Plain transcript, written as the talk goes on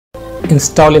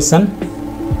installation,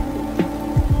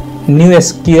 new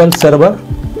SQL Server,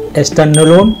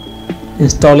 standalone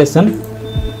installation.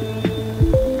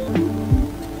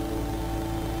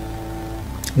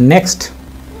 Next.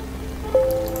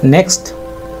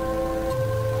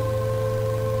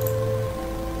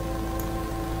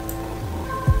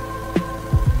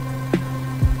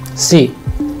 C.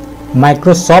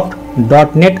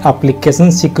 Microsoft.NET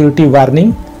application security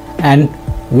warning and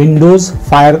Windows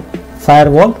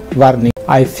firewall warning.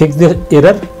 I fix the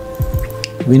error.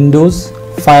 Windows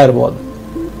firewall.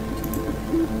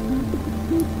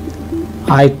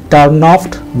 I turn off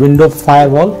Windows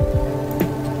firewall.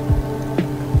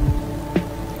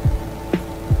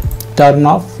 Turn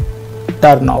off.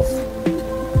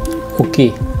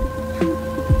 Okay.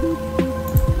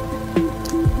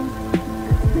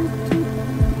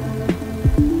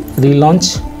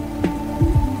 Relaunch.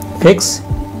 Fix.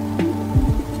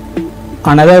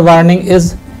 Another warning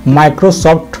is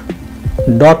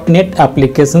Microsoft.NET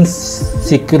application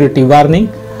security warning.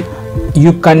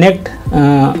 You connect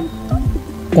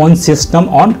on system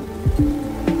on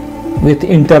with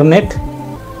internet.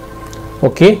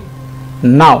 Okay.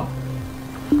 Now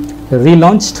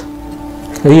relaunched,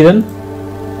 rerun,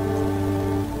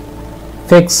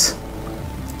 fix.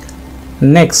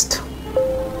 Next,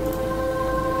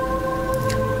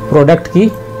 product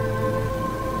key.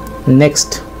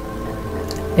 Next,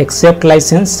 accept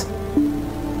license.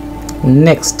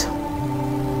 Next,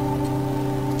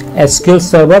 SQL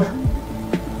Server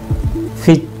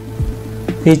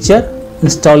feature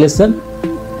installation.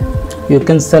 You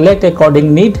can select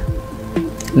according need.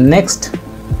 Next,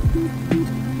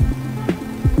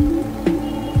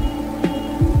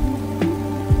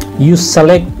 you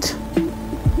select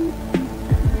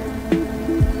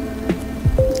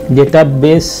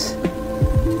database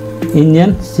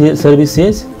engine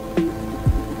services.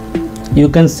 You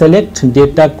can select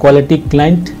data quality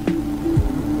client.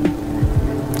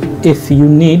 If you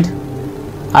need,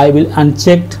 I will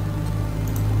unchecked.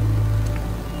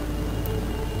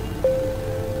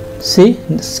 See,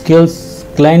 skills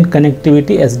client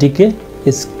connectivity SDK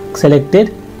is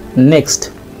selected.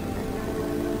 Next,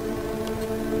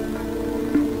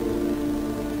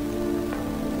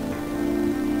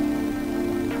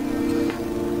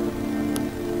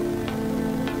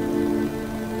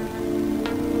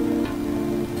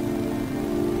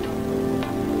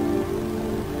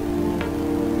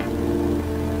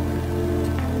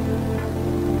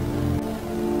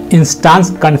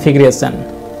 instance configuration.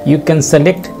 You can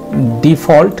select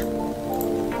default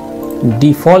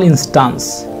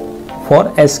instance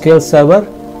for SQL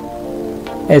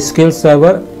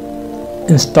Server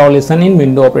installation in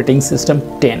Windows operating system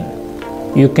 10.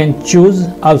 You can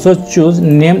also choose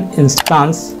name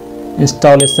instance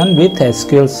installation with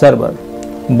SQL Server,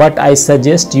 but I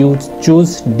suggest you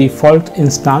choose default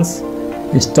instance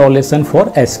installation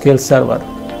for SQL Server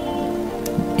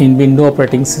in Windows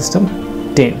operating system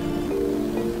 10.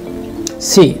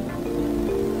 See,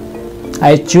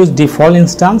 I choose default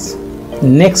instance.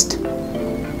 Next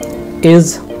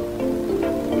is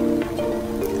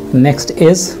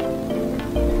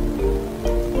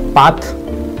path,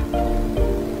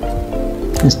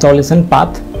 installation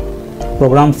path,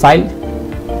 program file,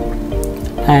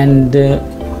 and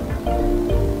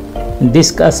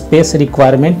disk space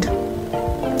requirement.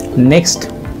 Next,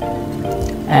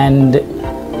 and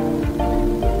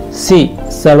C,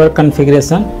 server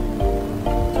configuration,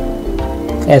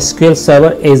 SQL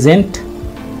Server agent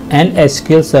and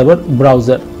SQL Server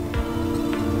browser.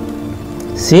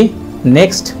 See,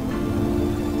 next,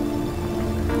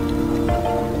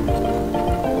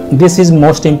 this is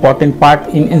most important part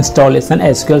in installation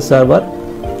SQL Server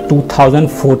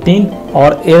 2014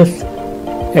 or else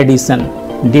edition,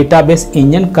 database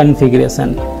engine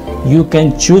configuration. You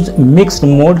can choose mixed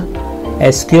mode,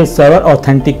 SQL Server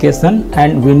authentication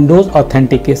and Windows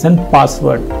authentication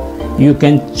password. You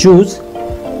can choose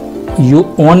your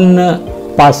own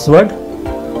password.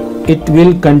 It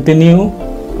will continue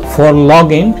for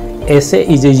login. SA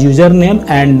is a username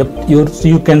and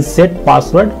you can set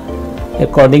password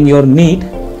according your need.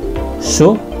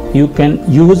 So you can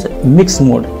use mixed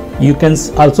mode. You can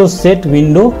also set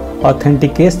window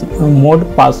authentication mode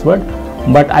password,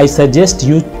 but I suggest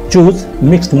you choose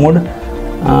mixed mode,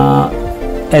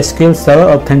 SQL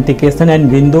Server authentication and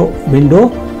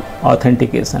window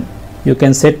authentication. You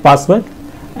can set password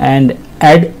and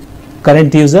add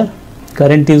current user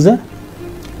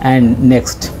and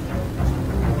next.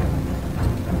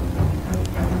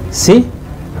 See,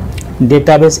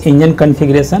 database engine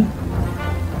configuration,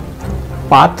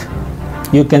 path.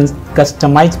 You can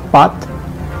customize path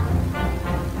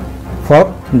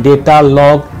for data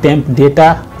log, temp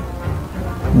data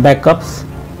backups.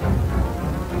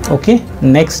 Okay,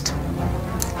 next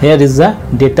here is the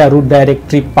data root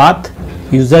directory path,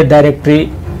 user directory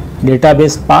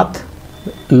database path,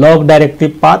 log directory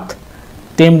path,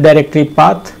 temp directory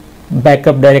path,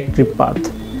 backup directory path.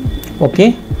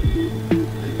 Okay,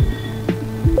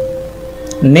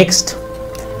 next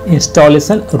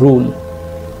installation rule.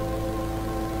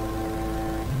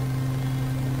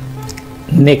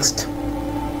 Next,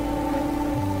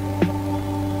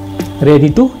 ready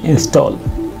to install.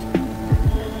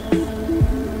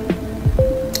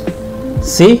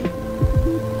 See,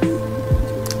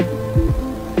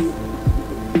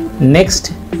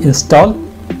 next install,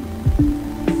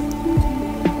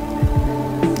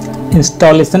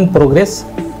 installation progress.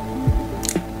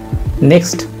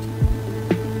 Next,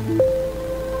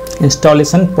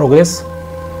 installation progress.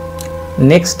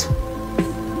 Next,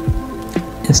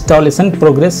 installation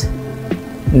progress.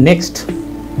 Next,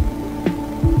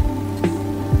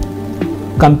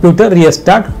 computer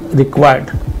restart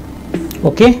required.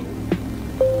 Okay,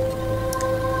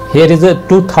 here is a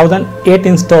 2008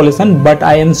 installation, but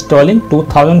I am installing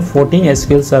 2014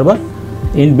 SQL Server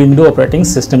in Windows operating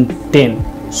system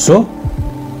 10. So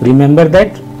remember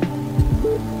that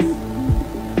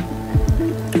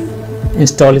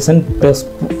installation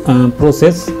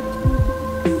process.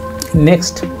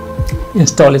 Next,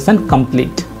 installation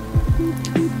complete.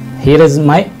 Here is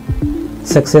my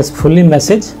successfully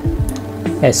message.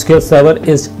 SQL Server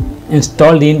is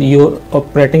installed in your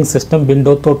operating system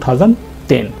Windows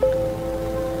 2010.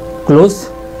 Close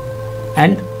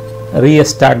and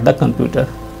restart the computer.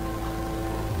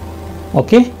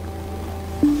 Okay,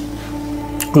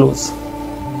 close,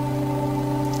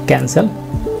 cancel.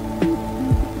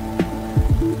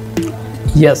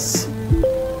 Yes,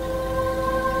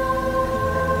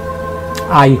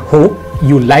 I hope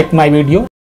you like my video.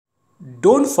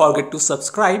 Don't forget to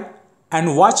subscribe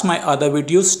and watch my other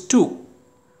videos too.